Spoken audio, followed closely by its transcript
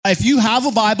If you have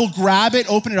a Bible, grab it,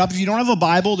 open it up. If you don't have a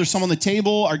Bible, there's some on the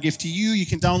table, our gift to you. You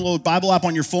can download Bible app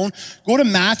on your phone. Go to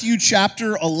Matthew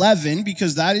chapter 11,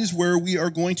 because that is where we are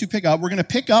going to pick up. We're going to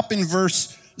pick up in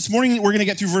this morning we're going to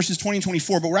get through verses 20 and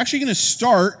 24, but we're actually going to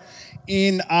start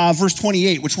in verse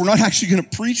 28, which we're not actually going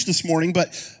to preach this morning,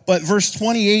 but verse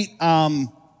 28 it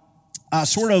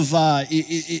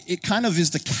kind of is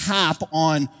the cap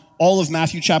on all of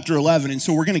Matthew chapter 11. And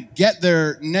so we're going to get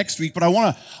there next week, but I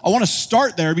want to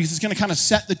start there because it's going to kind of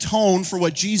set the tone for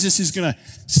what Jesus is going to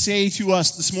say to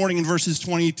us this morning in verses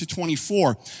 20 to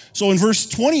 24. So in verse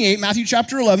 28, Matthew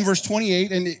chapter 11, verse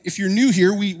 28, and if you're new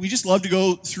here, we just love to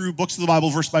go through books of the Bible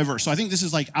verse by verse. So I think this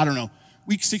is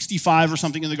week 65 or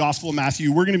something in the Gospel of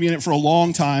Matthew. We're going to be in it for a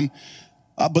long time.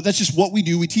 But that's just what we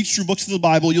do. We teach through books of the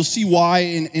Bible. You'll see why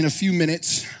in a few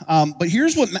minutes. But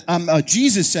here's what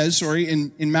Jesus says,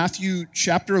 in Matthew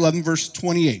chapter 11, verse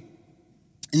 28.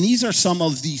 And these are some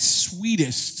of the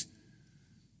sweetest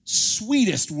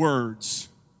words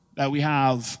that we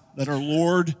have that our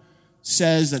Lord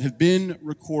says that have been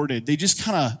recorded. They just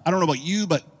kind of, I don't know about you,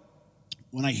 but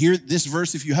when I hear this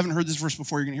verse, if you haven't heard this verse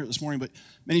before, you're going to hear it this morning, but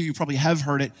many of you probably have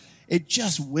heard it. It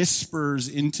just whispers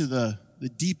into the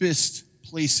deepest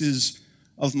places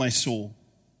of my soul.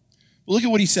 But look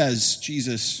at what he says.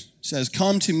 Jesus says,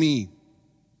 "Come to me,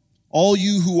 all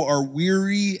you who are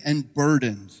weary and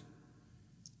burdened,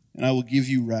 and I will give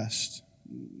you rest."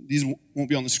 These won't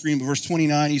be on the screen, but verse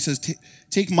 29, he says,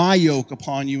 "Take my yoke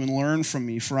upon you and learn from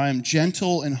me, for I am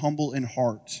gentle and humble in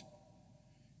heart.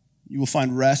 You will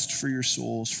find rest for your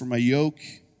souls, for my yoke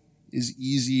is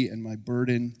easy and my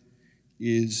burden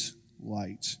is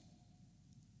light."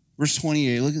 Verse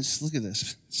 28, look at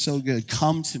this. So good.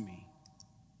 Come to me.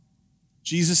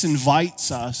 Jesus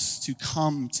invites us to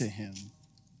come to him.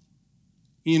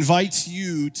 He invites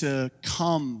you to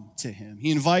come to him.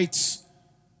 He invites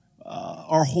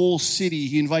our whole city.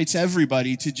 He invites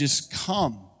everybody to just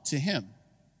come to him.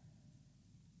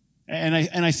 And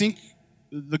I think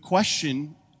the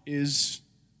question is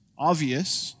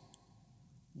obvious.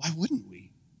 Why wouldn't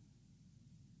we?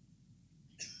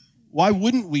 Why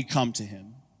wouldn't we come to him?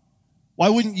 Why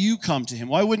wouldn't you come to him?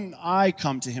 Why wouldn't I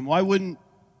come to him? Why wouldn't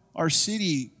our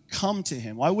city come to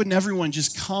him? Why wouldn't everyone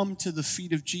just come to the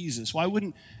feet of Jesus? Why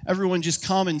wouldn't everyone just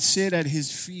come and sit at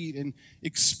his feet and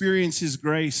experience his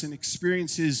grace and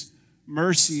experience his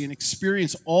mercy and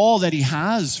experience all that he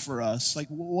has for us? Like,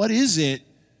 what is it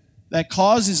that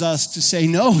causes us to say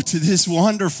no to this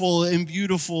wonderful and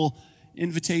beautiful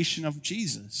invitation of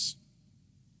Jesus?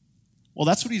 Well,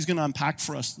 that's what he's going to unpack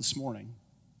for us this morning.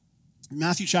 In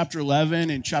Matthew chapter 11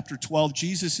 and chapter 12,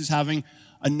 Jesus is having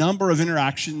a number of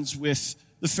interactions with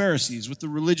the Pharisees, with the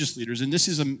religious leaders. And this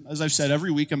is, as I've said every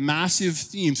week, a massive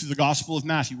theme through the Gospel of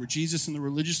Matthew, where Jesus and the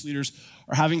religious leaders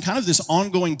are having kind of this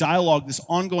ongoing dialogue, this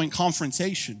ongoing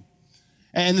confrontation.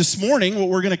 And this morning, what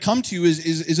we're going to come to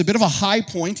is a bit of a high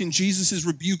point in Jesus'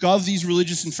 rebuke of these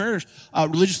religious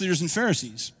leaders and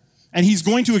Pharisees. And he's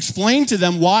going to explain to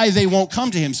them why they won't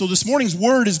come to him. So this morning's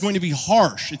word is going to be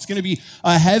harsh. It's going to be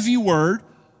a heavy word.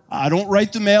 I don't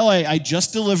write the mail. I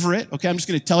just deliver it. Okay, I'm just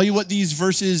going to tell you what these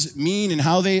verses mean and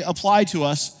how they apply to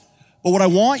us. But what I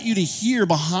want you to hear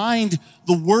behind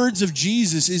the words of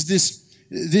Jesus is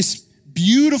this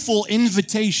beautiful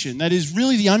invitation that is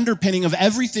really the underpinning of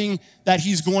everything that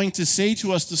he's going to say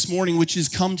to us this morning, which is,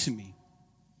 come to me.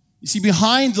 You see,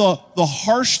 behind the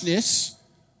harshness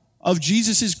of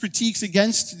Jesus' critiques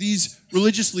against these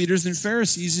religious leaders and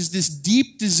Pharisees is this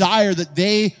deep desire that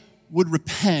they would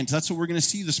repent. That's what we're going to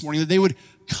see this morning, that they would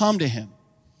come to him.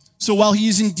 So while he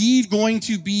is indeed going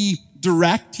to be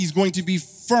direct, he's going to be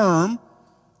firm,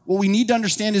 what we need to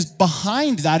understand is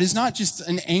behind that is not just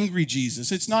an angry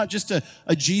Jesus. It's not just a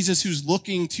Jesus who's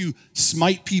looking to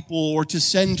smite people or to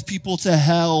send people to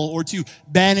hell or to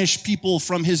banish people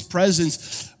from his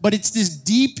presence, but it's this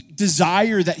deep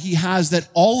desire that he has that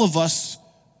all of us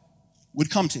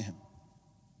would come to him.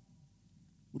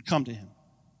 Would come to him.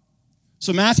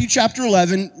 So Matthew chapter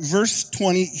 11, verse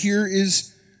 20, here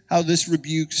is how this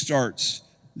rebuke starts.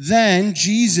 Then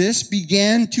Jesus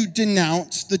began to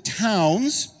denounce the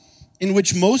towns in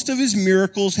which most of his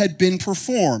miracles had been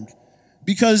performed,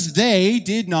 because they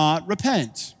did not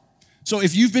repent. So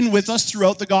if you've been with us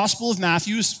throughout the Gospel of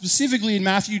Matthew, specifically in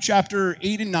Matthew chapter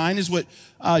 8 and 9 is what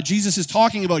Jesus is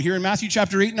talking about here. In Matthew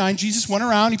chapter 8 and 9, Jesus went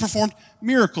around, he performed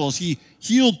miracles. He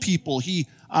healed people. He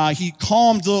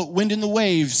calmed the wind and the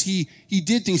waves. He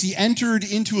did things. He entered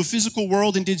into a physical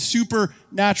world and did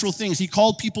supernatural things. He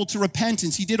called people to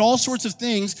repentance. He did all sorts of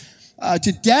things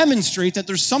to demonstrate that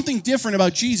there's something different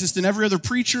about Jesus than every other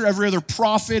preacher, every other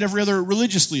prophet, every other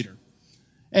religious leader.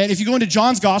 And if you go into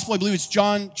John's gospel, I believe it's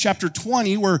John chapter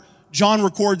 20, where John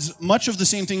records much of the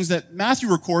same things that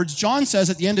Matthew records. John says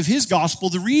at the end of his gospel,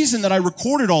 the reason that I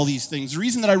recorded all these things, the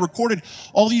reason that I recorded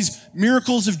all these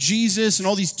miracles of Jesus and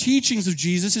all these teachings of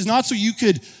Jesus is not so you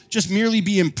could just merely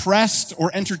be impressed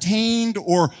or entertained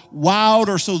or wowed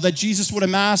or so that Jesus would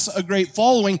amass a great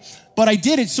following, but I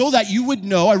did it so that you would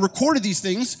know, I recorded these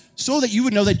things so that you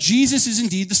would know that Jesus is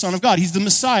indeed the Son of God. He's the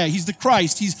Messiah. He's the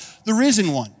Christ. He's the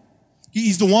risen one.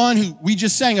 He's the one who we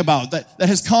just sang about that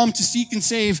has come to seek and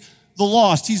save the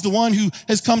lost. He's the one who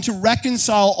has come to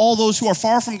reconcile all those who are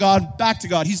far from God back to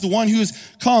God. He's the one who has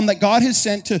come that God has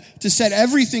sent to set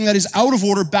everything that is out of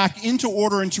order back into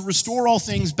order and to restore all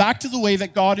things back to the way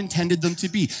that God intended them to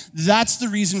be. That's the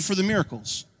reason for the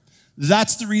miracles.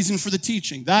 That's the reason for the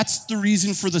teaching. That's the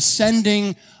reason for the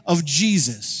sending of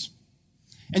Jesus.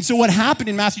 And so what happened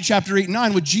in Matthew chapter 8 and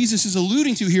 9, what Jesus is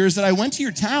alluding to here is that I went to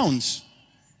your towns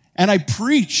and I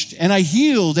preached and I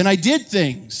healed and I did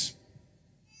things.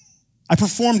 I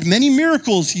performed many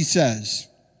miracles, he says,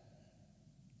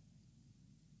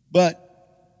 but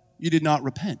you did not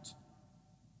repent.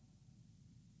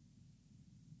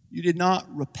 You did not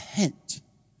repent.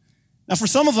 Now, for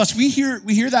some of us, we hear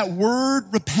that word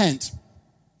repent,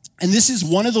 and this is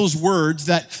one of those words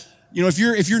that,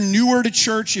 if you're newer to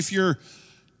church, if you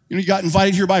got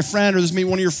invited here by a friend, or this may be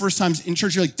one of your first times in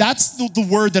church, you're like, that's the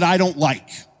word that I don't like.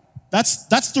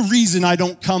 That's the reason I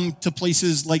don't come to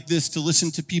places like this to listen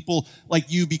to people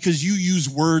like you, because you use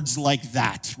words like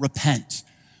that, repent.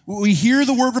 We hear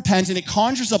the word repent and it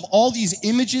conjures up all these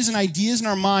images and ideas in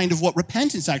our mind of what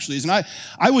repentance actually is. And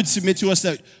I would submit to us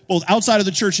that both outside of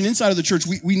the church and inside of the church,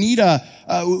 we need a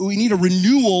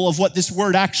renewal of what this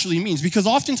word actually means. Because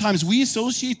oftentimes we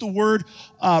associate the word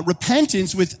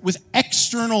repentance with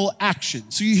external action.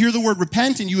 So you hear the word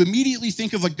repent and you immediately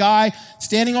think of a guy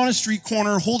standing on a street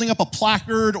corner holding up a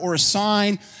placard or a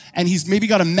sign, and he's maybe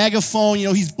got a megaphone,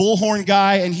 he's bullhorn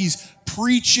guy, and he's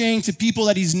preaching to people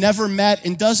that he's never met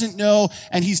and doesn't know,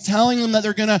 and he's telling them that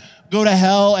they're going to go to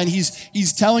hell, and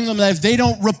he's telling them that if they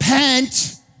don't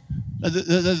repent,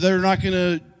 they're not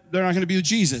going to be with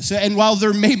Jesus. And while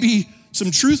there may be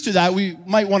some truth to that, we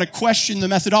might want to question the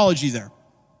methodology there.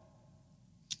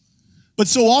 But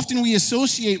so often we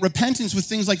associate repentance with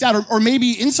things like that, or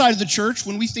maybe inside of the church,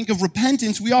 when we think of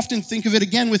repentance, we often think of it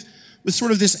again with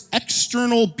sort of this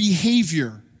external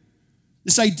behavior.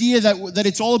 This idea that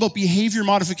it's all about behavior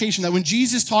modification, that when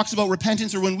Jesus talks about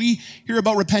repentance, or when we hear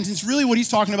about repentance, really what he's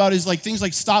talking about is like things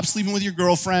like stop sleeping with your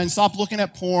girlfriend, stop looking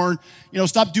at porn,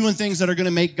 stop doing things that are going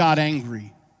to make God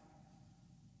angry.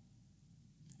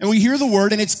 And we hear the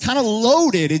word and it's kind of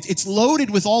loaded. It's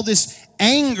loaded with all this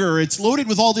anger. It's loaded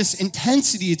with all this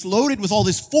intensity. It's loaded with all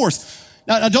this force.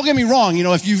 Now don't get me wrong.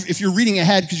 If you're reading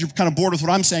ahead because you're kind of bored with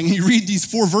what I'm saying, and you read these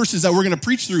 4 verses that we're going to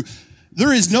preach through,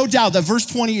 there is no doubt that verse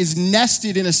 20 is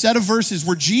nested in a set of verses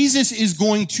where Jesus is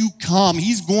going to come.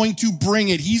 He's going to bring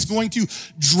it. He's going to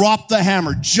drop the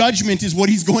hammer. Judgment is what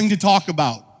he's going to talk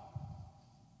about.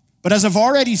 But as I've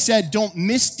already said, don't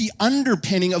miss the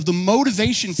underpinning of the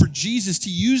motivation for Jesus to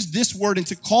use this word and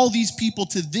to call these people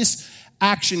to this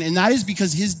action. And that is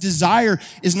because his desire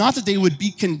is not that they would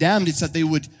be condemned, it's that they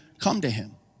would come to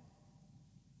him.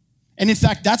 And in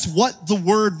fact, that's what the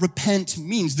word repent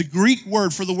means. The Greek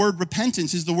word for the word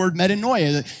repentance is the word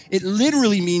metanoia. It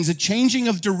literally means a changing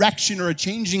of direction or a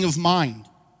changing of mind.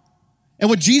 And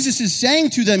what Jesus is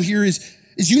saying to them here is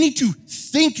you need to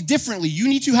think differently. You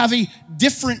need to have a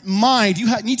different mind.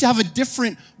 You need to have a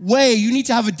different way. You need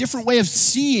to have a different way of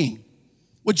seeing.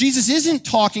 What Jesus isn't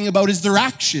talking about is their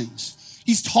actions.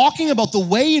 He's talking about the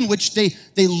way in which they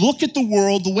look at the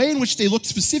world, the way in which they look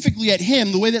specifically at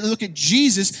him, the way that they look at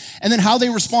Jesus, and then how they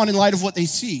respond in light of what they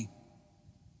see.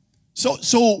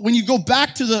 So when you go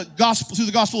back to the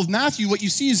Gospel of Matthew, what you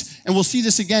see is, and we'll see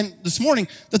this again this morning,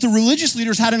 that the religious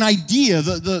leaders had an idea,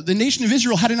 the nation of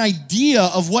Israel had an idea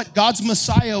of what God's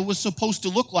Messiah was supposed to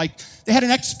look like. They had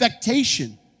an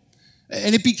expectation.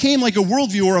 And it became like a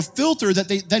worldview or a filter that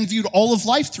they then viewed all of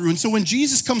life through. And so when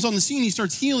Jesus comes on the scene, he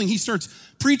starts healing, he starts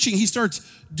preaching, he starts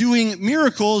doing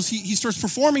miracles, he starts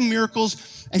performing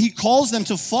miracles, and he calls them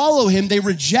to follow him. They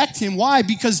reject him. Why?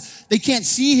 Because they can't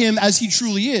see him as he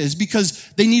truly is, because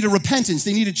they need a repentance,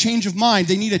 they need a change of mind,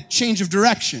 they need a change of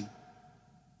direction.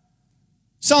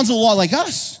 Sounds a lot like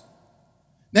us.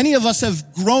 Many of us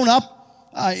have grown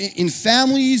up in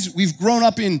families, we've grown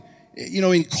up in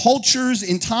cultures,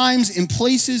 in times, in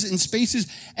places, in spaces,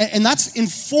 and that's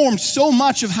informed so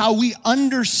much of how we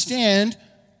understand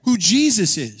who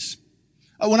Jesus is.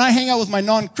 When I hang out with my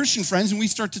non-Christian friends and we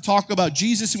start to talk about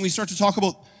Jesus and we start to talk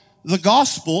about the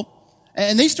gospel,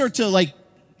 and they start to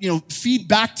feed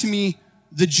back to me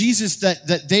the Jesus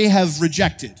that they have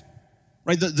rejected,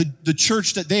 right? The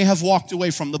church that they have walked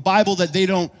away from, the Bible that they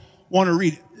don't want to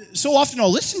read. So often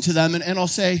I'll listen to them and I'll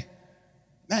say,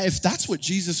 man, if that's what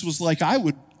Jesus was like, I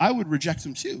would reject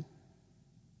him too.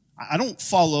 I don't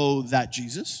follow that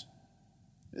Jesus.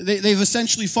 They've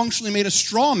essentially functionally made a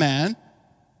straw man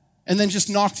and then just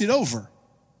knocked it over.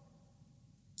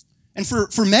 And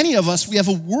for many of us, we have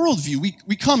a worldview.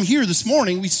 We come here this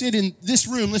morning, we sit in this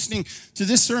room listening to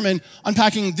this sermon,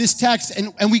 unpacking this text,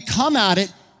 and we come at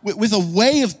it with a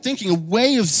way of thinking, a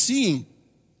way of seeing.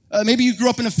 Maybe you grew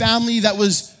up in a family that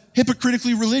was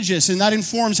hypocritically religious, and that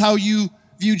informs how you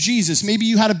view Jesus. Maybe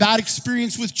you had a bad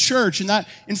experience with church, and that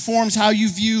informs how you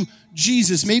view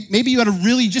Jesus. Maybe you had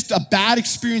just a bad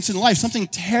experience in life. Something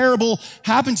terrible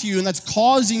happened to you, and that's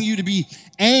causing you to be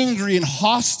angry and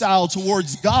hostile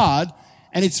towards God.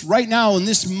 And it's right now in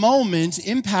this moment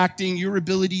impacting your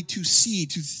ability to see,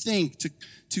 to think,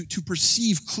 to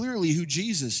perceive clearly who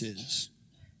Jesus is.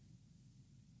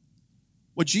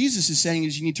 What Jesus is saying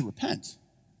is you need to repent.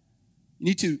 You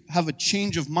need to have a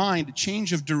change of mind, a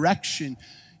change of direction.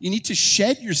 You need to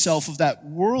shed yourself of that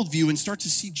worldview and start to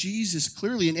see Jesus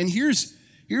clearly. And here's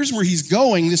where he's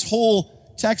going. This whole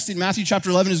text in Matthew chapter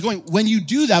 11 is going. When you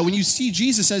do that, when you see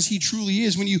Jesus as he truly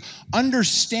is, when you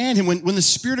understand him, when the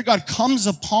Spirit of God comes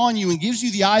upon you and gives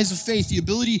you the eyes of faith, the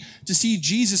ability to see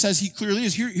Jesus as he clearly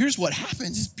is, here's what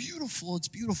happens. It's beautiful, it's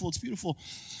beautiful, it's beautiful.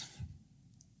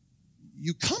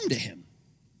 You come to him.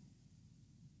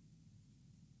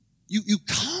 You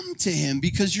come to him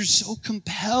because you're so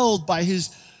compelled by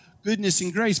his goodness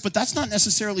and grace. But that's not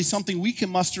necessarily something we can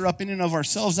muster up in and of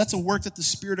ourselves. That's a work that the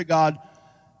Spirit of God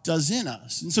does in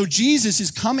us. And so Jesus is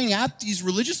coming at these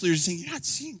religious leaders saying, you're not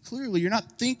seeing clearly. You're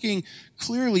not thinking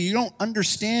clearly. You don't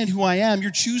understand who I am.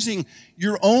 You're choosing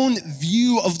your own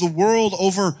view of the world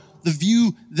over the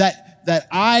view that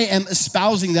I am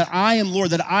espousing, that I am Lord,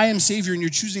 that I am Savior, and you're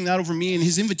choosing that over me. And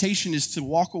his invitation is to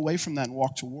walk away from that and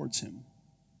walk towards him.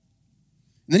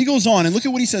 And then he goes on, and look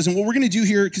at what he says. And what we're going to do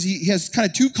here, because he has kind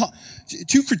of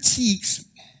two critiques,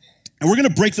 and we're going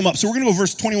to break them up. So we're going to go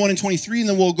verse 21 and 23, and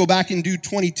then we'll go back and do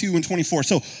 22 and 24.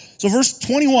 So verse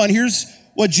 21, here's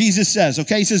what Jesus says,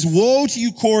 okay? He says, woe to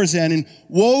you, Chorazin, and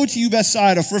woe to you,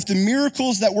 Bethsaida, for if the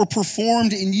miracles that were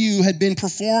performed in you had been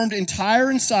performed in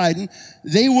Tyre and Sidon,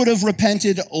 they would have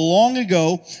repented long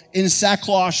ago in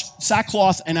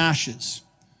sackcloth and ashes.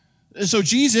 So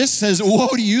Jesus says, woe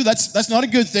to you. That's not a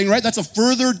good thing, right? That's a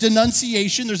further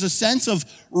denunciation. There's a sense of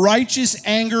righteous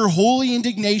anger, holy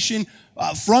indignation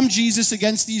from Jesus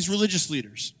against these religious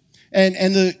leaders.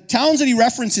 And the towns that he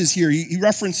references here, he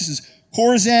references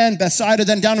Chorazin, Bethsaida,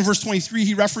 then down in verse 23,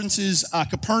 he references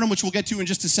Capernaum, which we'll get to in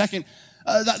just a second.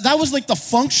 That was like the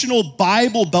functional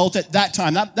Bible belt at that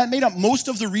time. That made up most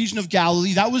of the region of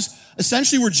Galilee. That was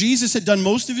essentially where Jesus had done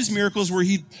most of his miracles, where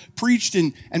he preached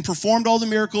and performed all the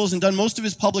miracles and done most of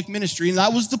his public ministry. And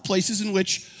that was the places in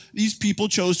which these people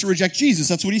chose to reject Jesus.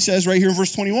 That's what he says right here in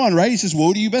verse 21, right? He says,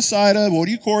 woe to you, Bethsaida, woe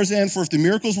to you, Chorazin, for if the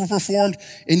miracles were performed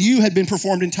and you had been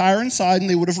performed in Tyre and Sidon,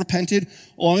 they would have repented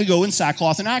long ago in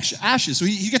sackcloth and ashes. So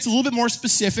he gets a little bit more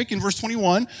specific in verse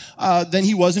 21 than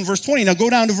he was in verse 20. Now go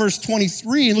down to verse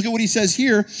 23 and look at what he says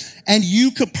here. And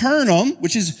you, Capernaum,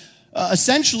 which is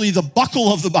essentially the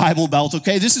buckle of the Bible belt,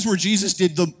 okay? This is where Jesus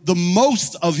did the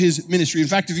most of his ministry. In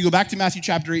fact, if you go back to Matthew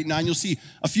chapter 8 and 9, you'll see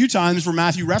a few times where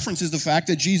Matthew references the fact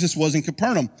that Jesus was in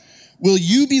Capernaum. Will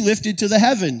you be lifted to the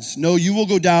heavens? No, you will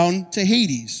go down to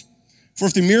Hades. For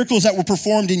if the miracles that were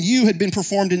performed in you had been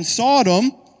performed in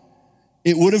Sodom,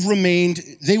 it would have remained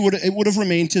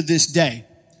to this day.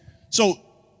 So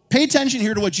pay attention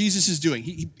here to what Jesus is doing.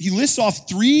 He lists off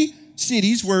three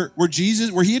cities where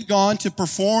he had gone to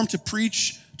perform, to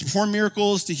preach, to perform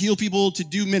miracles, to heal people, to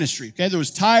do ministry. Okay, there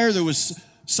was Tyre, there was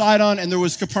Sidon, and there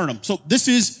was Capernaum. So this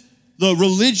is the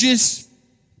religious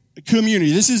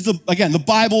community. This is the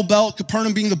Bible belt,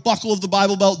 Capernaum being the buckle of the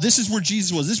Bible belt. This is where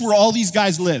Jesus was. This is where all these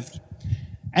guys lived.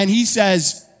 And he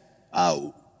says,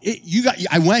 I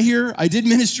went here, I did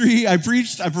ministry, I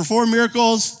preached, I performed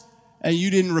miracles, and you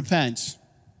didn't repent.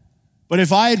 But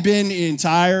if I had been in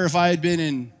Tyre, if I had been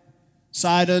in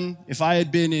Sidon, if I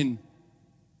had been in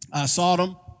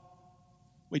Sodom.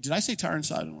 Wait, did I say Tyre and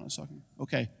Sidon when I was talking?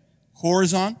 Okay.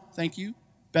 Chorazin, thank you.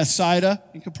 Bethsaida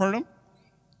and Capernaum.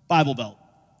 Bible Belt.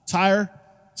 Tyre,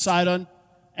 Sidon,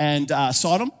 and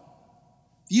Sodom.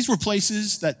 These were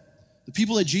places that the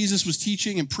people that Jesus was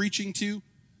teaching and preaching to,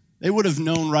 they would have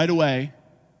known right away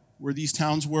where these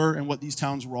towns were and what these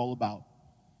towns were all about.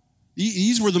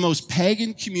 These were the most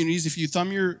pagan communities. If you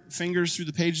thumb your fingers through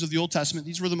the pages of the Old Testament,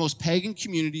 these were the most pagan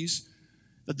communities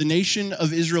that the nation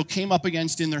of Israel came up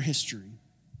against in their history.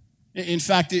 In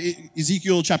fact,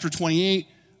 Ezekiel chapter 28,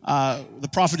 the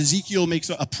prophet Ezekiel makes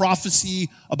a prophecy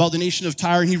about the nation of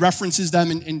Tyre, and he references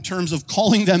them in terms of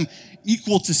calling them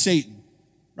equal to Satan.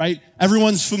 Right?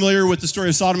 Everyone's familiar with the story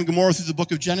of Sodom and Gomorrah through the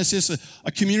book of Genesis,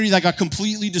 a community that got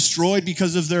completely destroyed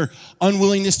because of their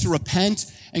unwillingness to repent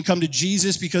and come to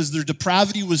Jesus, because their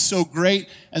depravity was so great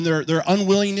and their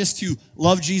unwillingness to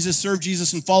love Jesus, serve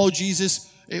Jesus, and follow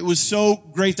Jesus. It was so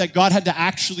great that God had to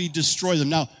actually destroy them.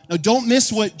 Now don't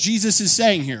miss what Jesus is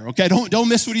saying here, okay? Don't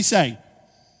miss what he's saying.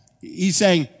 He's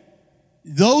saying,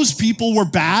 those people were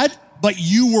bad, but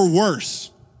you were worse.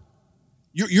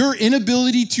 Your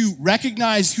inability to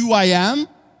recognize who I am,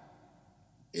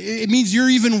 it means you're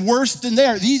even worse than they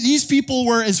are. These people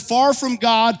were as far from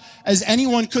God as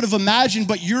anyone could have imagined,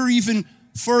 but you're even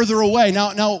further away.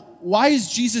 Now, why is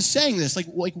Jesus saying this? Like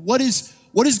what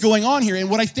is going on here? And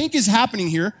what I think is happening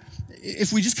here,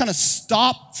 if we just kind of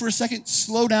stop for a second,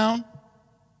 slow down,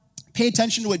 pay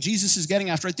attention to what Jesus is getting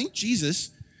after, I think Jesus,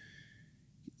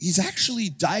 he's actually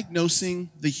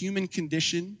diagnosing the human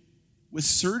condition with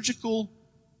surgical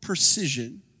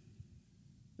precision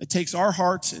that takes our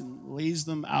hearts and lays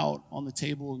them out on the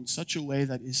table in such a way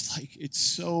that is like, he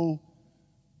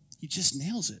just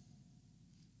nails it.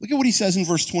 Look at what he says in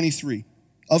verse 23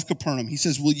 of Capernaum. He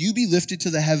says, will you be lifted to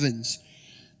the heavens?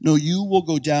 No, you will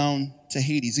go down to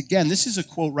Hades. Again, this is a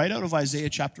quote right out of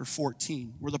Isaiah chapter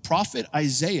 14, where the prophet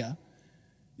Isaiah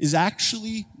is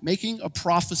actually making a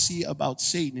prophecy about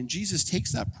Satan. And Jesus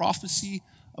takes that prophecy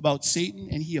about Satan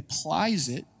and he applies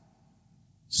it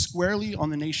squarely on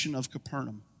the nation of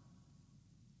Capernaum.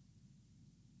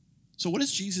 So what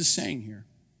is Jesus saying here?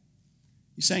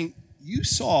 He's saying, you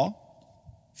saw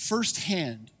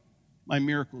firsthand my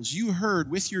miracles. You heard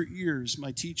with your ears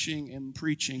my teaching and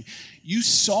preaching. You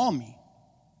saw me,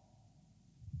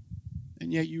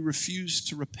 and yet you refused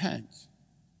to repent.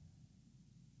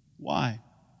 Why?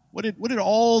 What did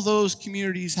all those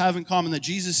communities have in common that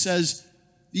Jesus says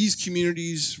these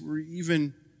communities were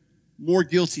even more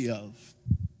guilty of?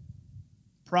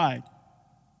 Pride,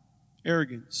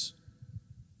 arrogance,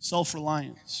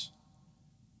 self-reliance,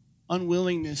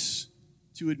 unwillingness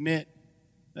to admit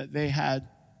that they had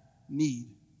need,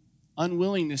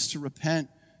 unwillingness to repent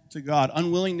to God,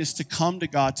 unwillingness to come to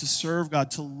God, to serve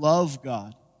God, to love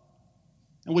God.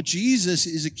 And what Jesus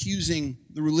is accusing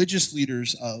the religious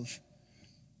leaders of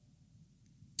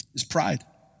is pride.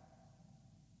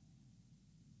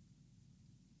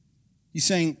 He's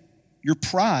saying your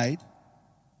pride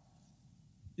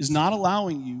is not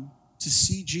allowing you to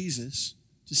see Jesus,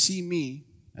 to see me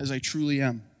as I truly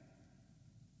am.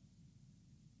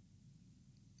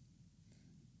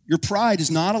 Your pride is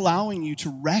not allowing you to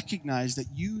recognize that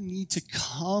you need to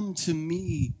come to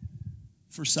me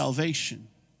for salvation.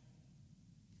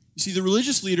 You see, the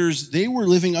religious leaders, they were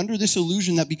living under this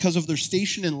illusion that because of their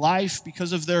station in life,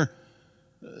 because of their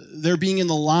being in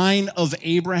the line of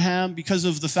Abraham, because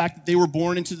of the fact that they were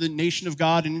born into the nation of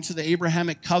God and into the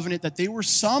Abrahamic covenant, that they were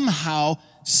somehow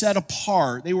set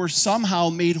apart. They were somehow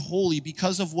made holy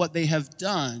because of what they have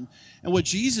done. And what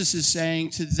Jesus is saying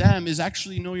to them is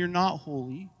actually, no, you're not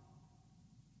holy.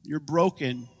 You're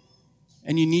broken,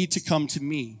 and you need to come to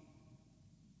me.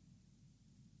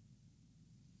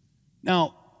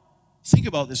 Now, think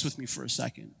about this with me for a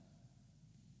second.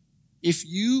 If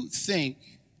you think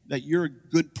that you're a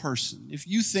good person, if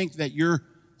you think that you're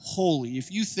holy,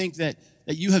 if you think that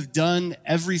you have done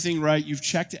everything right, you've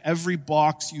checked every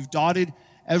box, you've dotted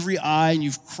every I, and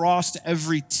you've crossed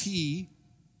every T,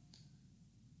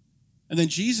 and then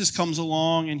Jesus comes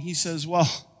along and he says, well,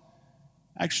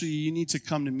 actually, you need to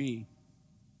come to me.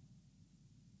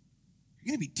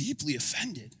 You're going to be deeply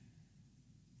offended.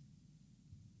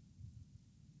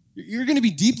 You're going to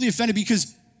be deeply offended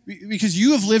because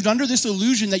you have lived under this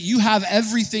illusion that you have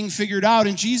everything figured out,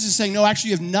 and Jesus is saying, no,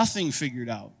 actually you have nothing figured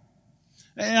out.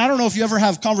 And I don't know if you ever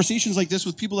have conversations like this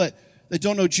with people that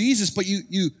don't know Jesus, but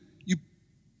you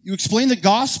explain the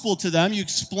gospel to them, you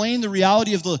explain the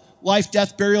reality of the life,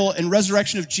 death, burial, and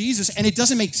resurrection of Jesus, and it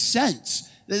doesn't make sense.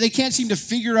 They can't seem to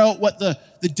figure out what the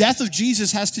death of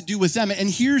Jesus has to do with them. And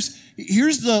here's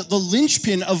the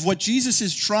linchpin of what Jesus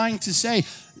is trying to say.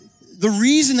 The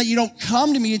reason that you don't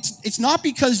come to me, it's not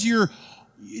because you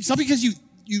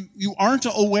aren't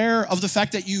aware of the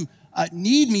fact that you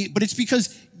need me, but it's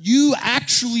because you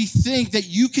actually think that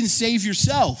you can save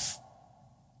yourself.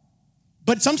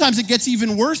 But sometimes it gets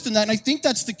even worse than that, and I think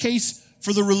that's the case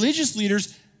for the religious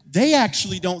leaders. They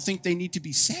actually don't think they need to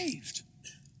be saved.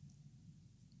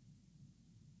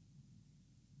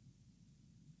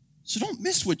 So don't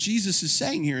miss what Jesus is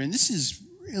saying here, and this is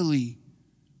really,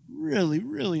 really,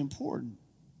 really important.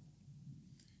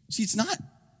 See,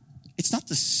 it's It's not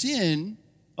the sin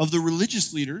of the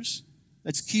religious leaders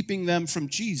that's keeping them from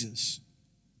Jesus.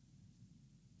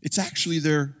 It's actually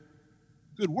their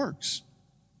good works.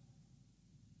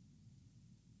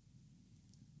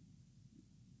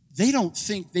 They don't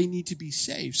think they need to be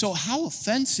saved. So how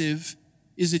offensive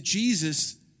is a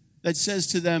Jesus that says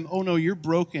to them, oh no, you're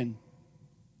broken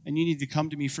and you need to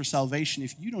come to me for salvation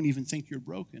if you don't even think you're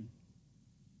broken?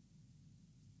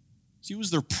 See, it was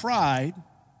their pride,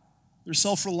 their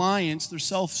self-reliance, their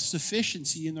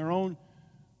self-sufficiency in their own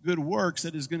good works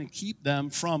that is going to keep them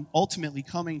from ultimately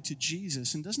coming to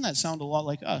Jesus. And doesn't that sound a lot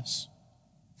like us?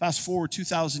 Fast forward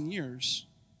 2,000 years,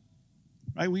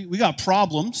 right? We got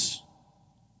problems,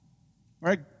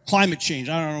 right? Climate change.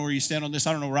 I don't know where you stand on this.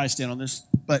 I don't know where I stand on this.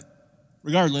 But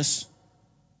regardless,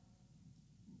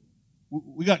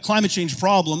 we got climate change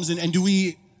problems. And do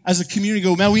we, as a community,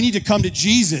 go, man, we need to come to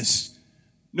Jesus?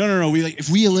 No. If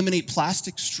we eliminate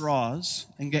plastic straws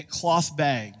and get cloth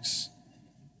bags,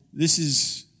 this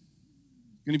is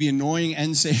going to be annoying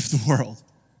and save the world.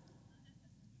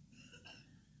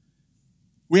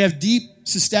 We have deep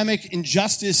systemic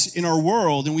injustice in our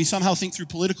world, and we somehow think through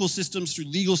political systems, through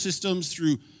legal systems,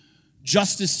 through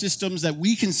justice systems that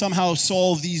we can somehow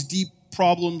solve these deep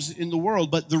problems in the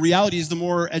world. But the reality is the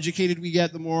more educated we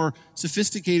get, the more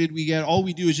sophisticated we get, all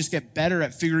we do is just get better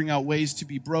at figuring out ways to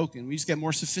be broken. We just get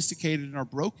more sophisticated in our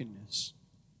brokenness.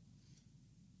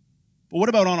 But what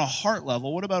about on a heart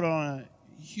level? What about on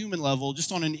a human level,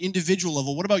 just on an individual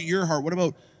level? What about your heart? What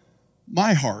about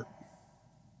my heart?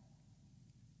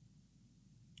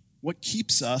 What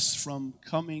keeps us from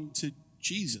coming to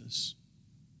Jesus?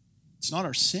 It's not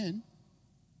our sin.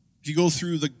 If you go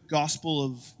through the Gospel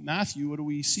of Matthew, what do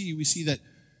we see? We see that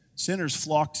sinners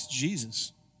flocked to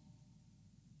Jesus.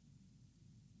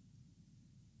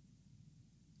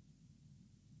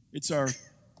 It's our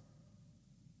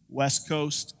West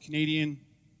Coast Canadian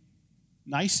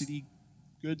nicety,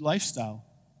 good lifestyle.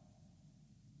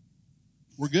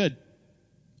 We're good.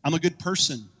 I'm a good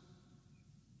person.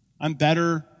 I'm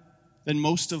better than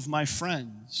most of my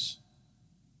friends.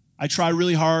 I try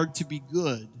really hard to be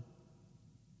good.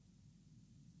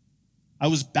 I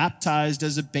was baptized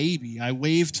as a baby. I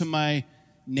wave to my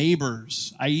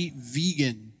neighbors. I eat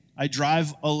vegan. I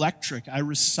drive electric. I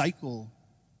recycle.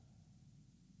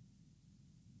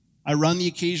 I run the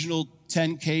occasional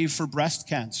 10K for breast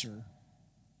cancer.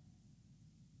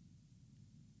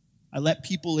 I let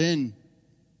people in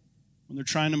when they're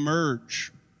trying to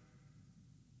merge.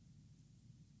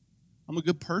 I'm a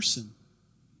good person.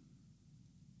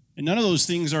 And none of those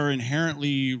things are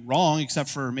inherently wrong, except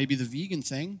for maybe the vegan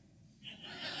thing.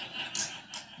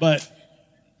 But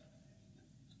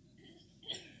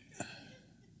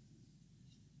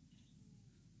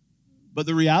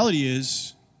the reality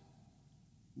is,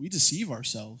 we deceive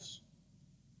ourselves.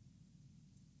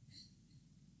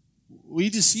 We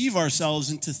deceive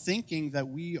ourselves into thinking that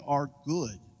we are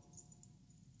good.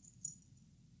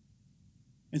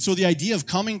 And so the idea of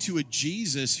coming to a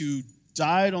Jesus who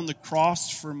died on the cross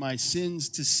for my sins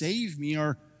to save me,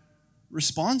 our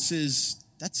response is,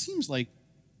 that seems like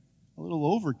a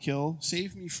little overkill.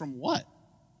 Save me from what?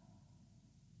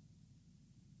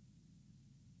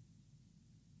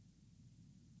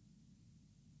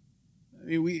 I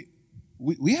mean,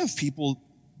 we have people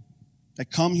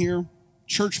that come here,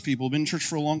 church people, been in church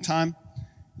for a long time,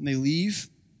 and they leave,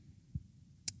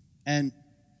 and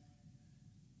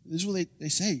this is what they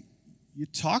say. You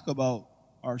talk about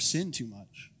our sin too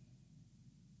much.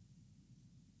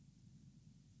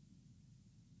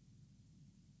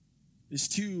 It's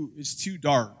too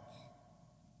dark.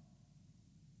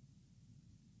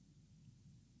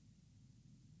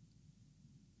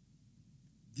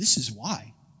 This is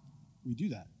why we do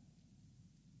that.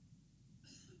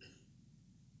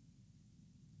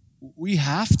 We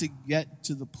have to get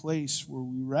to the place where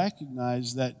we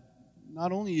recognize that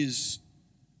not only is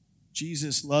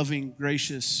Jesus loving,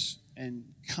 gracious, and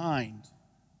kind,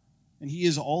 and he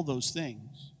is all those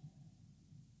things,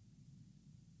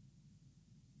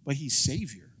 but he's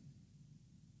Savior.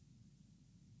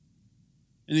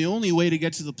 And the only way to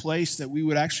get to the place that we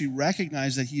would actually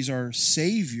recognize that he's our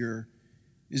Savior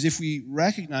is if we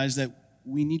recognize that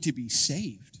we need to be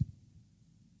saved.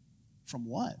 From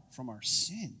what? From our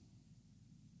sin.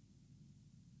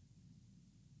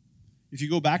 If you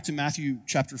go back to Matthew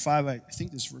chapter 5, I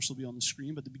think this verse will be on the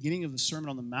screen, but the beginning of the Sermon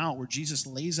on the Mount, where Jesus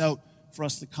lays out for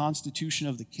us the constitution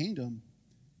of the kingdom,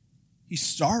 he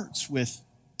starts with,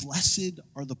 "Blessed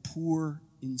are the poor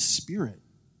in spirit."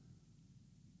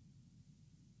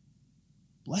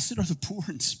 Blessed are the poor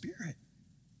in spirit.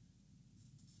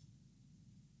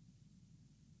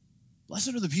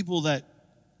 Blessed are the people that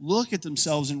look at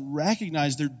themselves and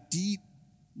recognize their deep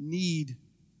need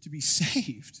to be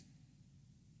saved.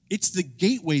 It's the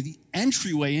gateway, the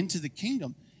entryway into the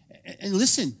kingdom. And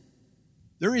listen,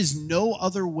 there is no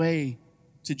other way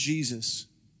to Jesus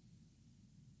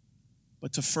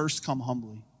but to first come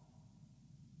humbly.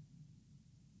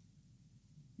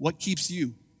 What keeps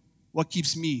you? What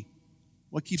keeps me?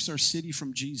 What keeps our city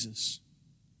from Jesus?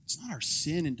 It's not our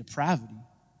sin and depravity.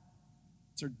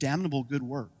 It's our damnable good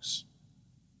works.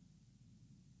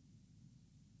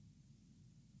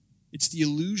 It's the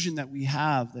illusion that we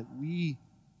have that we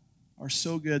are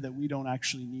so good that we don't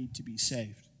actually need to be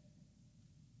saved.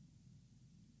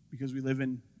 Because we live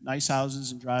in nice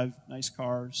houses and drive nice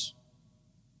cars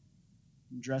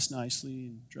and dress nicely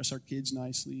and dress our kids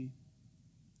nicely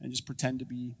and just pretend to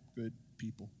be good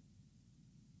people.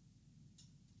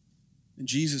 And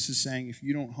Jesus is saying, if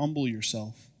you don't humble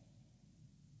yourself,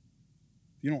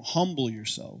 then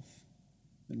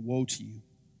woe to you.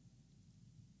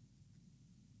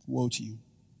 Woe to you.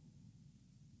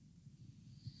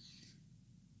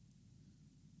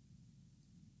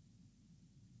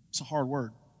 It's a hard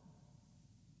word.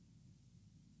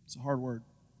 It's a hard word.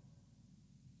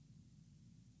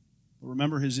 But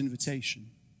remember his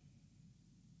invitation.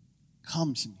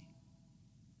 Come to me.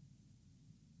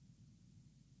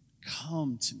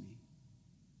 Come to me.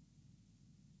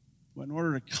 But in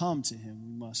order to come to him,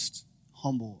 we must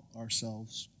humble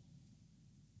ourselves.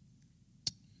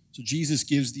 So Jesus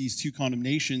gives these two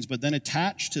condemnations, but then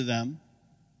attached to them,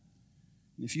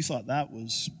 and if you thought that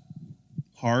was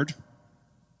hard,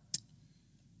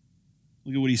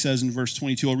 look at what he says in verse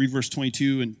 22. I'll read verse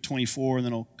 22 and 24, and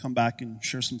then I'll come back and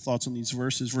share some thoughts on these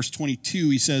verses. Verse 22,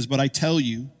 he says, but I tell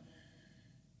you,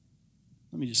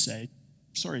 let me just say,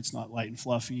 sorry it's not light and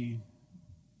fluffy.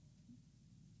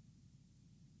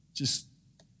 Just,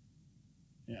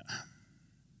 yeah.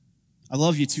 I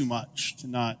love you too much to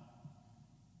not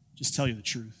just tell you the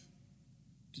truth,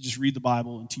 to just read the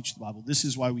Bible and teach the Bible. This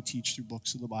is why we teach through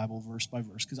books of the Bible, verse by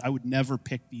verse, because I would never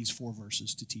pick these 4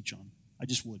 verses to teach on. I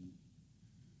just wouldn't.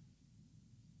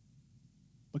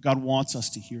 But God wants us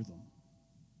to hear them.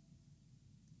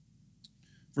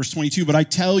 Verse 22, but I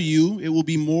tell you, it will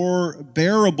be more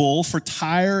bearable for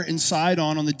Tyre and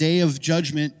Sidon on the day of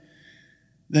judgment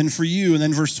than for you. And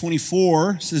then verse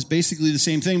 24 says basically the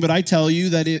same thing, but I tell you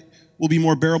that it will be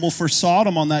more bearable for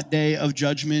Sodom on that day of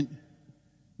judgment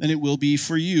than it will be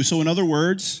for you. So in other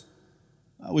words,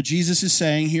 what Jesus is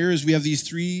saying here is we have these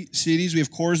 3 cities. We have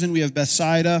Chorazin, we have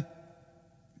Bethsaida,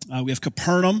 we have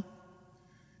Capernaum,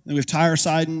 then we have Tyre,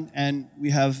 Sidon, and we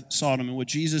have Sodom. And what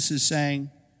Jesus is saying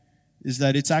is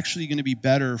that it's actually going to be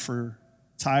better for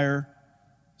Tyre,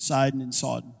 Sidon, and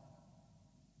Sodom.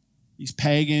 These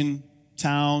pagan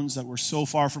towns that were so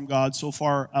far from God, so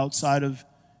far outside of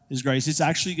his grace, it's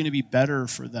actually going to be better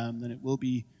for them than it will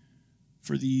be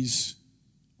for these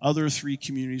other 3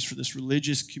 communities, for this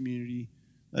religious community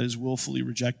that is willfully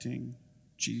rejecting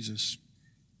Jesus.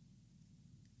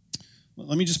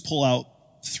 Let me just pull out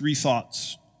 3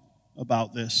 thoughts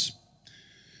about this.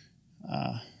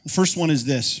 The first one is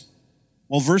this.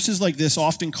 Well, verses like this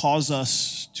often cause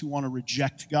us to want to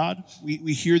reject God.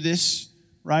 We hear this,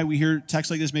 right? We hear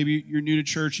texts like this. Maybe you're new to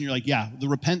church and you're like, yeah, the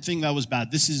repent thing, that was bad.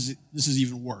 This is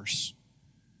even worse.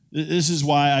 This is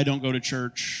why I don't go to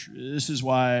church. This is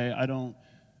why I don't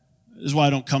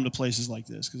come to places like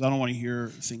this, because I don't want to hear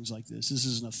things like this. This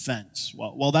is an offense.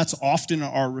 Well, that's often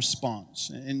our response.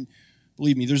 And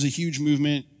believe me, there's a huge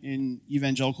movement in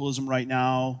evangelicalism right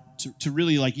now to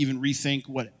really like even rethink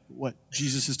what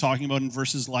Jesus is talking about in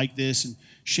verses like this and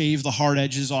shave the hard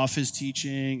edges off his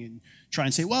teaching and try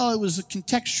and say, well, it was a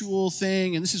contextual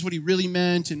thing and this is what he really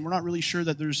meant, and we're not really sure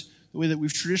that there's the way that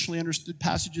we've traditionally understood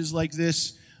passages like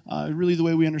this, really the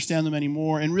way we understand them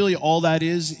anymore. And really all that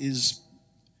is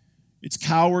it's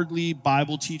cowardly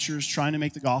Bible teachers trying to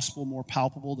make the gospel more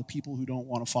palpable to people who don't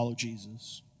want to follow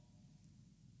Jesus.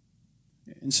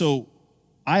 And so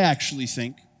I actually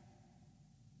think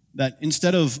that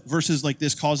instead of verses like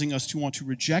this causing us to want to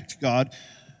reject God,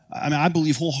 I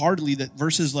believe wholeheartedly that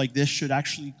verses like this should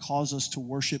actually cause us to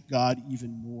worship God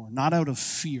even more. Not out of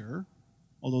fear,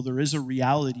 although there is a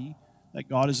reality that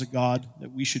God is a God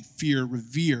that we should fear,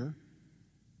 revere.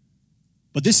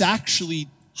 But this actually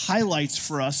highlights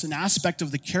for us an aspect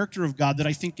of the character of God that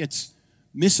I think gets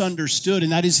misunderstood,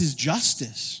 and that is his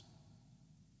justice.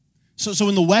 So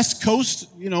in the West Coast,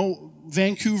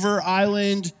 Vancouver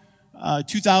Island,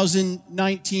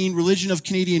 2019 religion of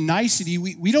Canadian nicety,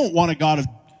 we don't want a God of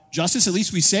justice. At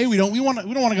least we say we don't. We don't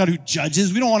want a God who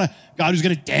judges. We don't want a God who's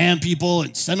going to damn people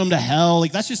and send them to hell.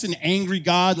 Like that's just an angry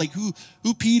God. Like who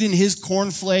peed in his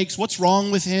cornflakes? What's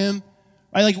wrong with him?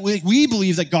 Right? Like we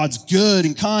believe that God's good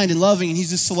and kind and loving, and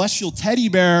he's this celestial teddy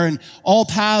bear, and all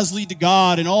paths lead to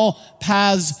God, and all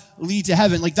paths lead to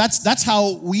heaven. Like that's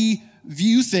how we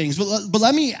view things. But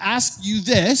let me ask you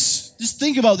this. Just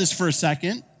think about this for a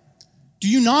second. Do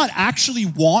you not actually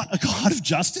want a God of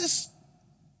justice?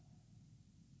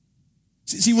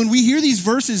 See, when we hear these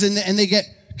verses and they get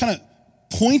kind of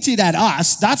pointed at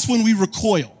us, that's when we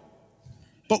recoil.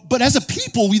 But as a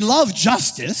people, we love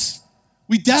justice.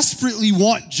 We desperately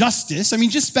want justice. I mean,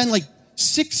 just spend like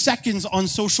 6 seconds on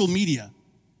social media.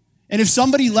 And if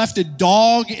somebody left a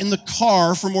dog in the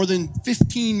car for more than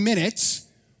 15 minutes,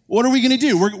 what are we going to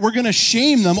do? We're going to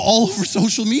shame them all over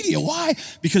social media. Why?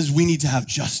 Because we need to have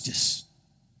justice.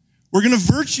 We're going to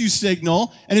virtue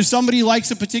signal, and if somebody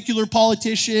likes a particular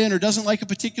politician or doesn't like a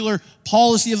particular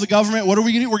policy of the government, what are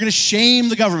we going to do? We're going to shame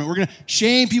the government. We're going to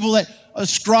shame people that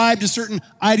ascribe to certain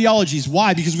ideologies.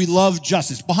 Why? Because we love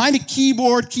justice. Behind a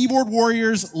keyboard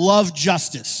warriors love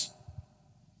justice.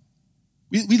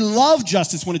 We love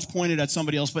justice when it's pointed at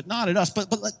somebody else, but not at us.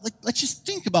 But let's just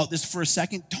think about this for a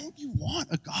second. Don't you want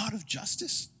a God of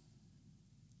justice?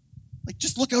 Like,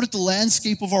 just look out at the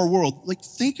landscape of our world. Like,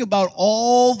 think about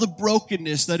all the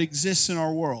brokenness that exists in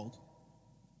our world.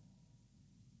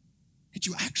 Could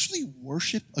you actually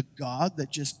worship a God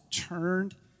that just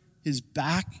turned his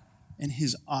back and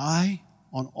his eye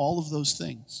on all of those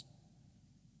things?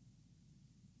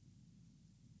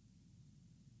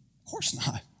 Of course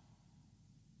not.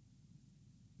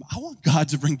 I want God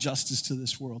to bring justice to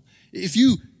this world. If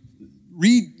you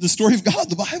read the story of God,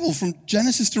 the Bible, from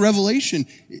Genesis to Revelation,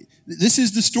 this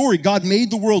is the story. God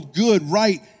made the world good,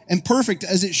 right, and perfect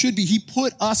as it should be. He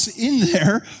put us in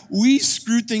there. We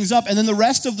screwed things up. And then the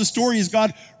rest of the story is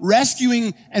God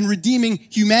rescuing and redeeming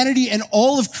humanity and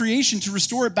all of creation to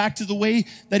restore it back to the way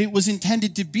that it was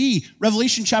intended to be.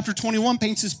 Revelation chapter 21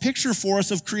 paints this picture for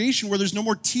us of creation where there's no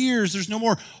more tears, there's no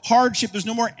more hardship, there's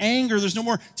no more anger, there's no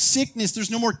more sickness,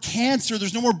 there's no more cancer,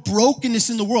 there's no more brokenness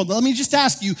in the world. Now, let me just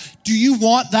ask you, do you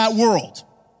want that world?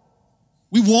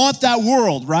 We want that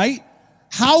world, right?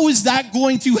 How is that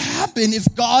going to happen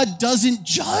if God doesn't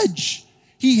judge?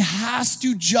 He has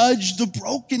to judge the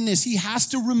brokenness. He has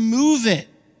to remove it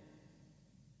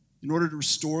in order to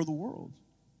restore the world.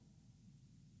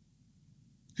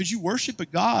 Could you worship a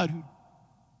God who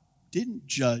didn't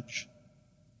judge?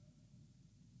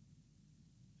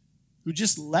 Who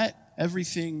just let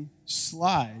everything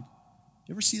slide?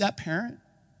 You ever see that parent?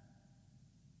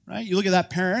 Right? You look at that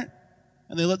parent,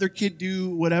 and they let their kid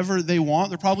do whatever they want.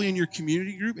 They're probably in your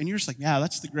community group, and you're just like, yeah,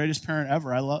 that's the greatest parent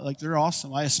ever. They're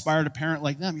awesome. I aspire to parent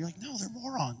like them. You're like, no, they're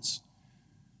morons.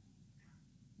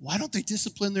 Why don't they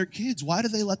discipline their kids? Why do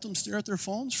they let them stare at their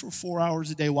phones for 4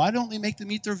 hours a day? Why don't they make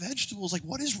them eat their vegetables? Like,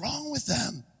 what is wrong with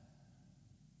them?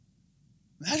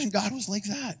 Imagine God was like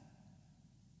that.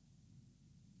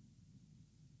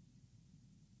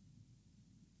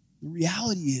 The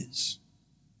reality is,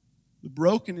 the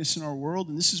brokenness in our world,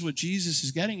 and this is what Jesus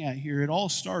is getting at here, it all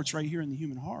starts right here in the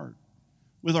human heart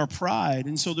with our pride.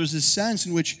 And so there's this sense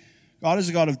in which God is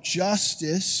a God of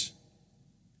justice,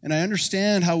 and I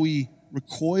understand how we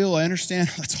recoil. I understand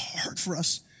how it's hard for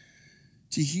us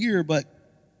to hear, but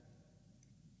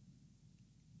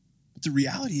the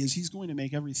reality is he's going to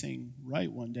make everything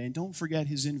right one day. And don't forget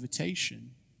his invitation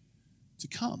to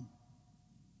come.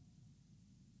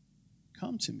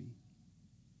 Come to me.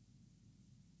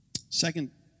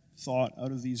 Second thought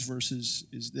out of these verses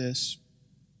is this.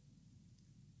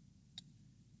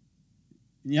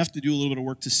 And you have to do a little bit of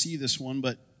work to see this one,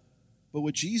 but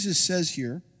what Jesus says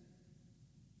here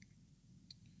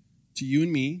to you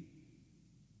and me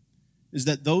is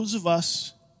that those of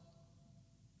us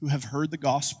who have heard the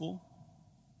gospel,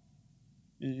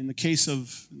 in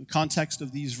the context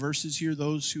of these verses here,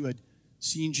 those who had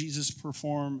seen Jesus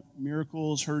perform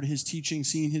miracles, heard his teaching,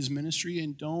 seen his ministry,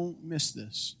 and don't miss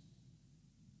this.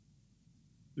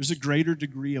 There's a greater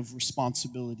degree of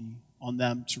responsibility on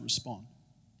them to respond.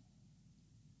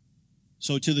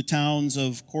 So to the towns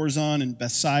of Chorazin and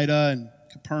Bethsaida and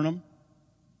Capernaum,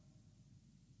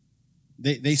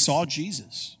 they saw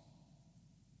Jesus.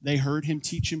 They heard him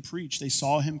teach and preach. They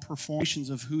saw him perform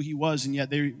of who he was, and yet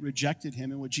they rejected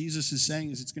him. And what Jesus is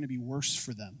saying is it's going to be worse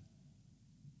for them.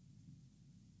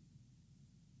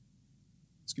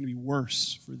 It's going to be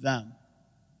worse for them.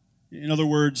 In other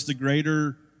words, the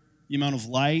greater the amount of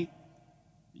light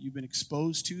that you've been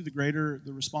exposed to, the greater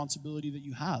the responsibility that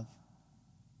you have.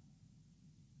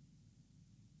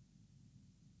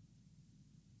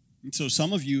 And so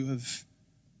some of you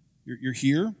you're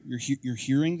here, you're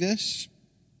hearing this,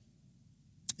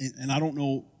 and I don't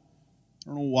know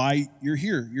why you're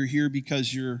here. You're here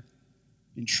because you're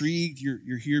intrigued.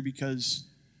 You're here because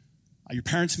Your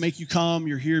parents make you come.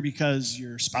 You're here because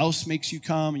your spouse makes you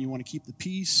come and you want to keep the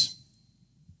peace.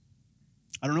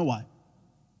 I don't know why.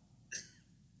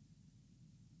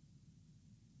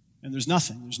 And there's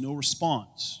nothing. There's no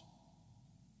response.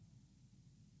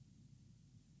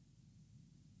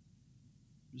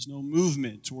 There's no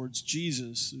movement towards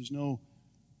Jesus. There's no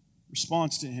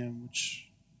response to him, which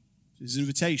is his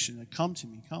invitation. Like, come to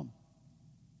me, come.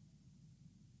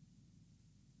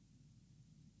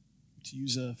 To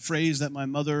use a phrase that my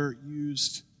mother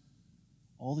used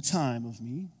all the time of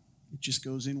me, it just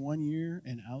goes in one ear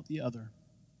and out the other.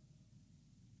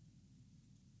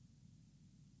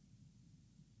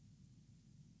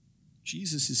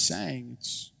 Jesus is saying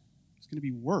it's going to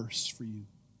be worse for you.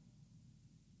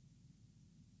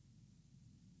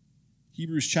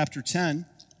 Hebrews chapter 10,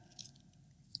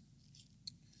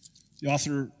 the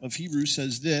author of Hebrews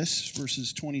says this,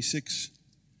 verses 26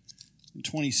 and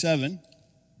 27.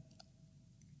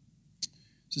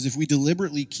 It says, if we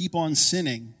deliberately keep on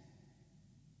sinning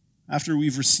after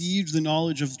we've received the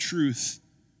knowledge of the truth,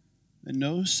 then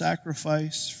no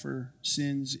sacrifice for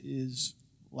sins is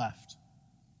left,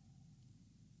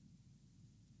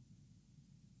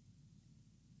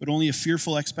 but only a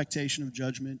fearful expectation of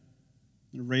judgment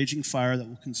and a raging fire that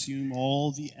will consume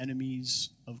all the enemies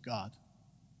of God.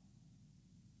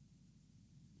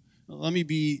 Now, let me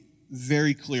be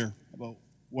very clear about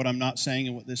what I'm not saying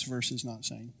and what this verse is not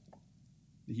saying.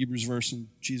 The Hebrews verse and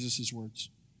Jesus' words.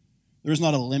 There is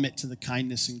not a limit to the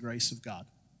kindness and grace of God.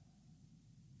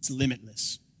 It's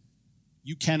limitless.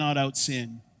 You cannot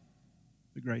out-sin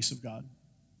the grace of God.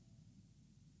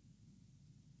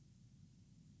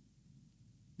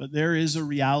 But there is a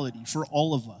reality for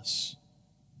all of us.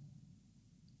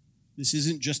 This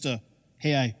isn't just a,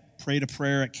 hey, I prayed a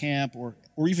prayer at camp, or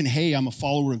even, hey, I'm a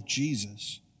follower of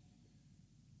Jesus.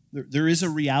 There is a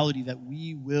reality that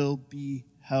we will be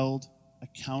held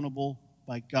accountable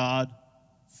by God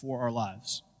for our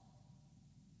lives.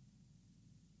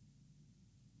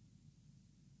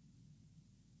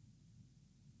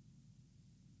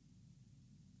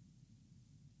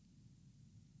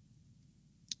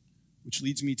 Which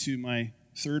leads me to my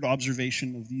third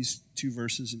observation of these two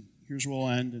verses, and here's where I'll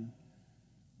end, and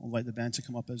I'll invite the band to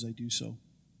come up as I do so.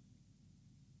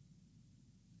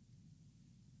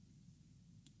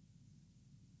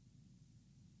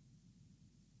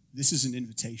 This is an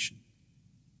invitation.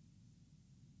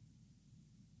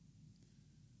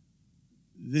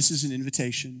 This is an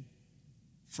invitation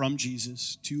from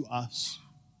Jesus to us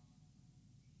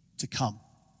to come.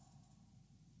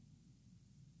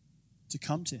 To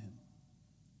come to him.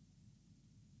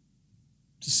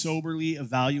 To soberly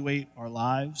evaluate our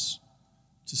lives,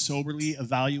 to soberly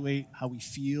evaluate how we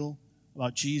feel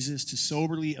about Jesus, to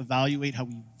soberly evaluate how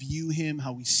we view him,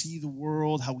 how we see the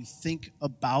world, how we think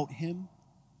about him,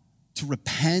 to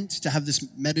repent, to have this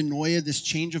metanoia, this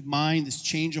change of mind, this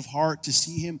change of heart, to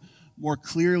see him more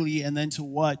clearly, and then to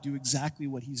what? Do exactly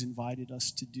what he's invited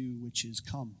us to do, which is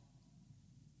come.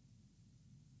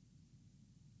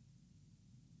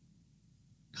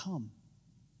 Come.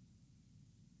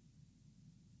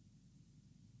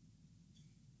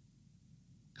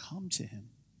 Come to him.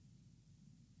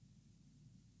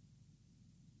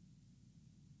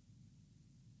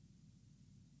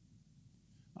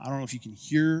 I don't know if you can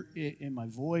hear it in my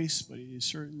voice, but it is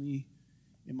certainly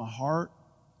in my heart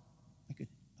like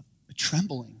a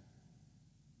trembling.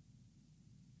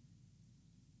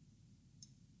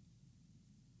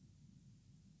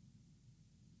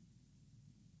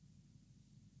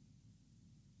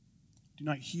 Do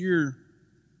not hear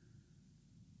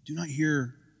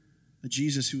a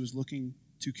Jesus who is looking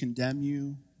to condemn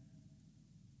you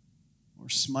or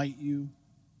smite you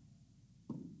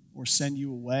or send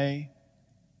you away,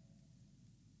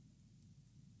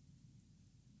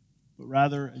 but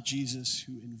rather a Jesus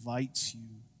who invites you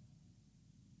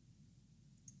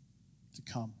to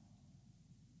come.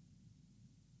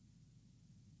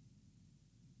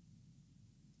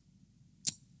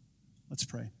 Let's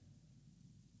pray. I'm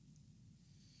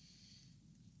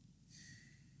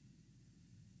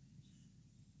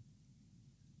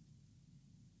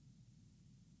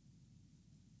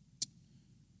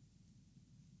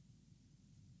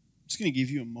just going to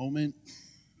give you a moment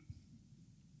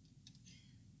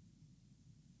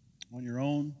on your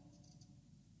own.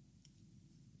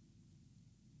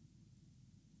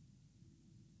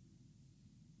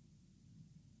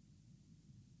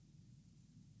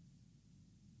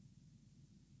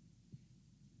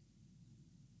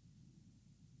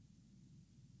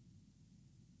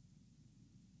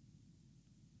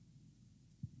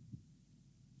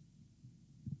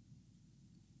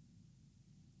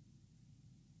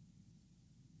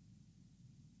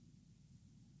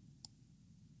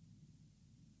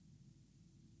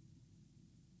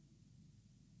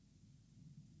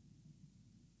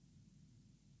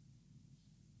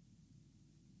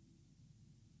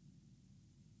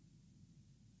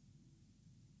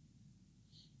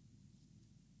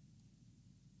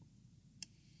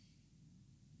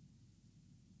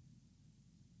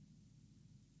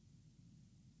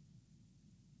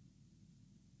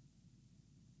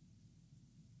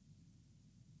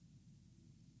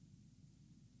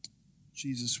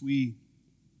 Jesus, I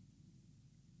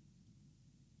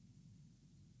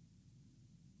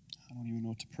don't even know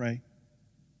what to pray.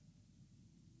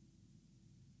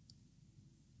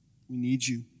 We need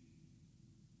you.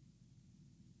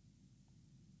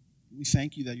 We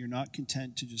thank you that you're not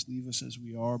content to just leave us as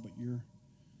we are, but you're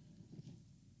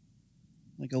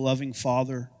like a loving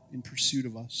father in pursuit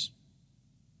of us.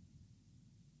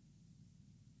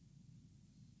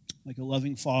 Like a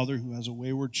loving father who has a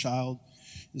wayward child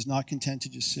is not content to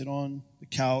just sit on the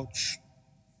couch,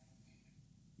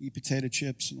 eat potato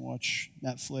chips, and watch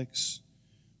Netflix,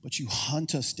 but you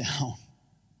hunt us down.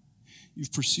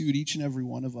 You've pursued each and every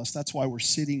one of us. That's why we're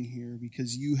sitting here,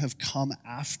 because you have come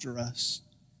after us.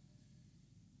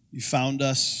 You found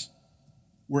us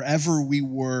wherever we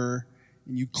were,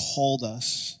 and you called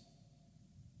us.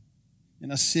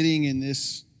 And us sitting in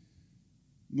this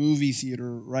movie theater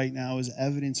right now is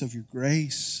evidence of your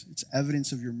grace. It's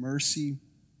evidence of your mercy.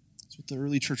 It's what the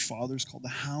early church fathers called the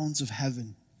hounds of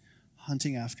heaven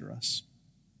hunting after us.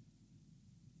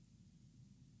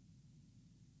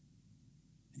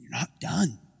 And you're not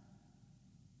done.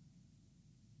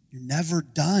 You're never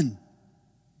done.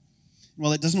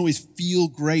 Well, it doesn't always feel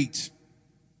great.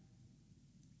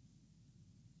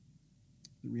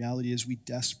 The reality is we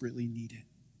desperately need it.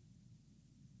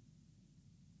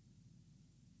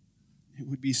 It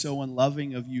would be so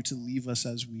unloving of you to leave us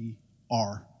as we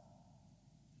are.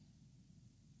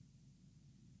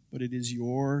 But it is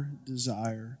your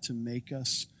desire to make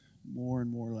us more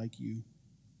and more like you,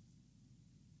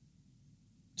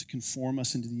 to conform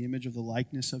us into the image of the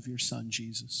likeness of your Son,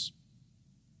 Jesus.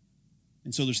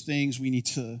 And so there's things we need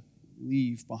to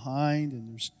leave behind,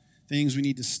 and there's things we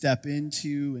need to step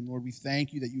into. And Lord, we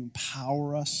thank you that you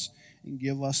empower us and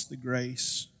give us the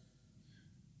grace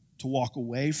to walk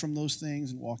away from those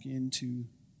things and walk into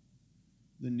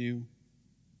the new.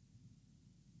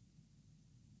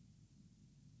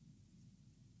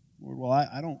 Lord, well,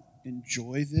 I don't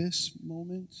enjoy this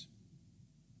moment.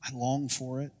 I long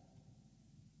for it.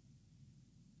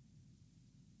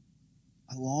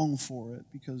 I long for it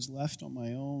because left on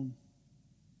my own,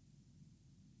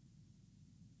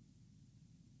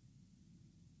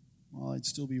 well, I'd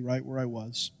still be right where I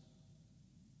was.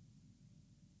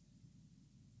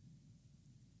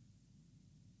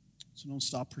 So don't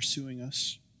stop pursuing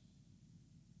us.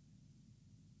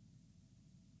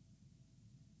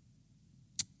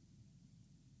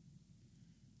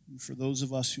 And for those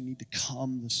of us who need to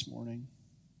come this morning,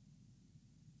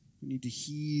 who need to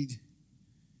heed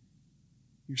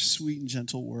your sweet and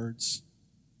gentle words,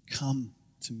 come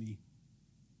to me.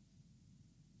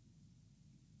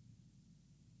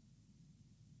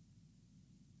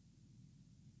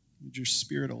 Would your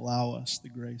Spirit allow us the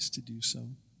grace to do so?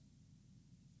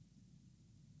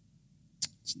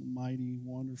 It's in the mighty,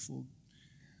 wonderful,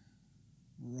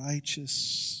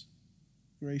 righteous,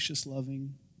 gracious,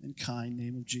 loving, and kind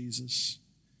name of Jesus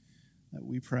that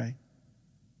we pray.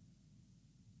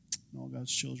 And all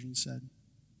God's children said,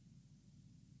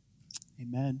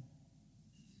 amen.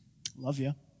 Love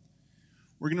you.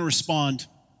 We're going to respond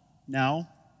now.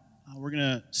 We're going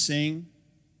to sing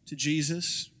to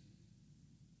Jesus.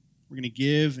 We're going to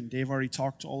give, and Dave already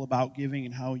talked all about giving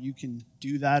and how you can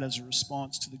do that as a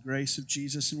response to the grace of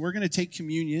Jesus. And we're going to take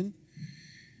communion.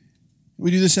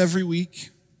 We do this every week.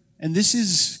 And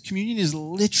communion is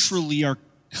literally our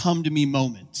come to me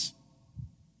moment.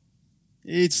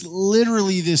 It's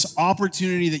literally this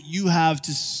opportunity that you have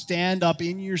to stand up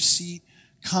in your seat,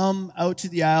 come out to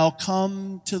the aisle,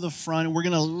 come to the front, and we're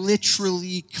going to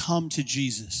literally come to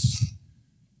Jesus.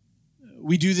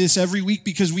 We do this every week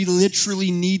because we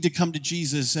literally need to come to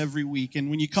Jesus every week. And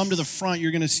when you come to the front,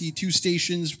 you're going to see two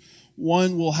stations.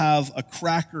 One will have a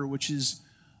cracker, which is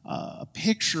a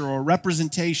picture or a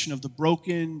representation of the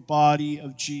broken body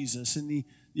of Jesus. And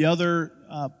the other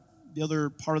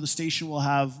part of the station will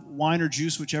have wine or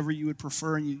juice, whichever you would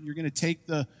prefer. And you're going to take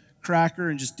the cracker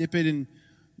and just dip it in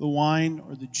the wine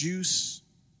or the juice.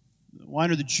 The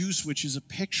wine or the juice, which is a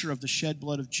picture of the shed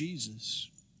blood of Jesus.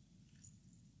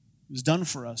 It was done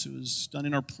for us. It was done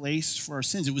in our place for our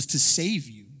sins. It was to save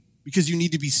you because you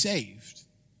need to be saved.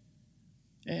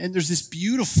 And there's this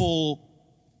beautiful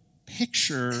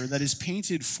picture that is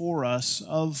painted for us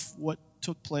of what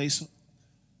took place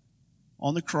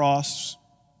on the cross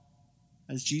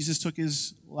as Jesus took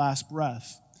his last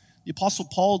breath. The Apostle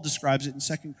Paul describes it in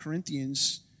 2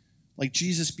 Corinthians like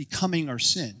Jesus becoming our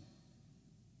sin.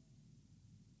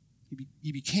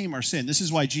 He became our sin. This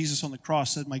is why Jesus on the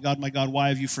cross said, my God, why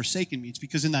have you forsaken me? It's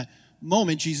because in that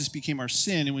moment, Jesus became our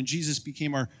sin. And when Jesus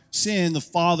became our sin, the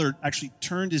Father actually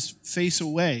turned his face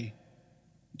away.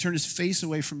 He turned his face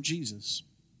away from Jesus.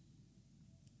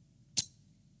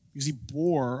 because he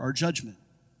bore our judgment.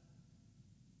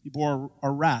 He bore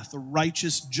our wrath, the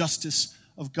righteous justice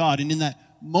of God. And in that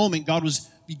moment, God was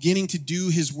beginning to do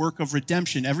his work of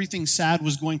redemption. Everything sad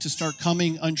was going to start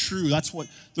coming untrue. That's what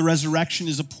the resurrection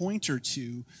is a pointer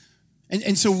to.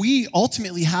 And so we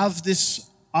ultimately have this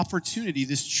opportunity,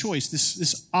 this choice,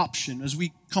 this option as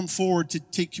we come forward to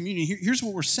take communion. Here's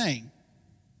what we're saying.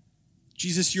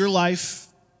 Jesus, your life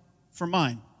for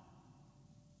mine.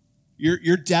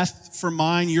 Your death for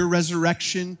mine, your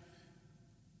resurrection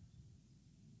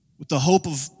with the hope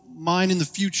of mine in the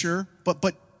future. But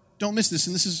don't miss this,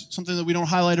 and this is something that we don't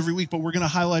highlight every week, but we're going to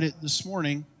highlight it this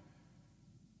morning.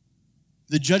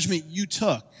 The judgment you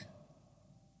took,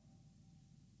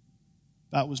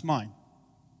 that was mine.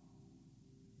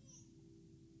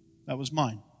 That was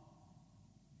mine.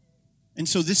 And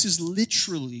so this is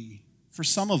literally, for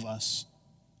some of us,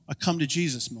 a come to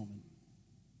Jesus moment.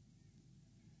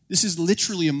 This is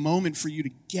literally a moment for you to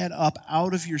get up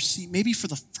out of your seat, maybe for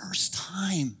the first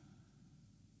time,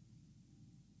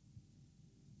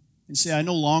 and say, I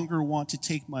no longer want to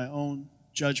take my own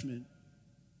judgment.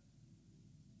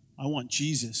 I want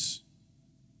Jesus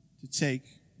to take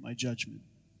my judgment.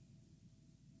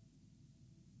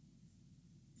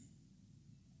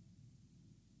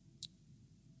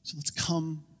 So let's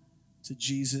come to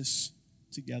Jesus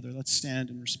together. Let's stand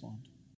and respond.